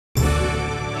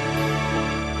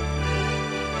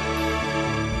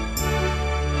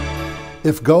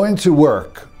If going to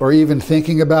work or even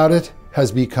thinking about it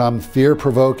has become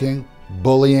fear-provoking,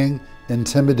 bullying,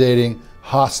 intimidating,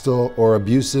 hostile, or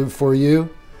abusive for you,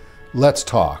 let's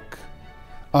talk.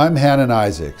 I'm Hanan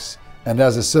Isaacs, and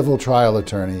as a civil trial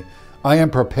attorney, I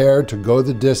am prepared to go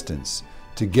the distance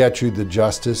to get you the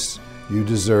justice you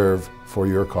deserve for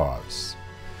your cause.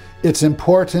 It's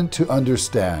important to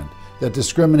understand that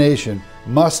discrimination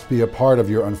must be a part of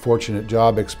your unfortunate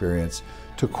job experience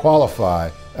to qualify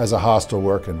as a hostile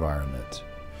work environment.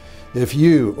 If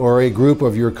you or a group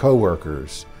of your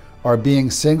coworkers are being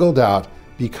singled out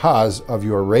because of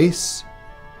your race,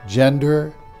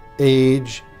 gender,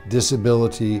 age,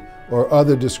 disability, or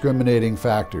other discriminating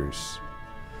factors,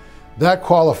 that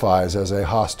qualifies as a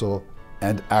hostile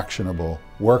and actionable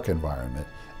work environment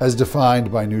as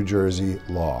defined by New Jersey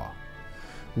law.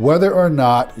 Whether or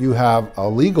not you have a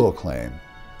legal claim,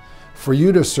 for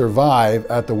you to survive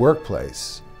at the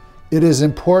workplace, it is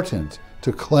important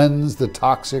to cleanse the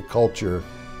toxic culture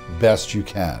best you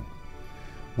can.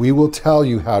 We will tell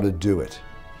you how to do it.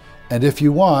 And if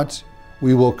you want,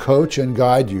 we will coach and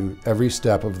guide you every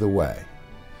step of the way.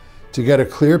 To get a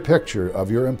clear picture of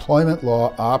your employment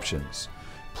law options,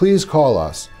 please call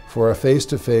us for a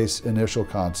face-to-face initial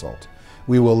consult.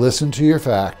 We will listen to your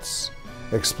facts,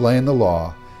 explain the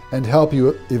law, and help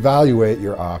you evaluate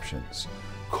your options.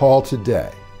 Call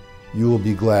today. You will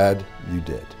be glad you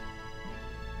did.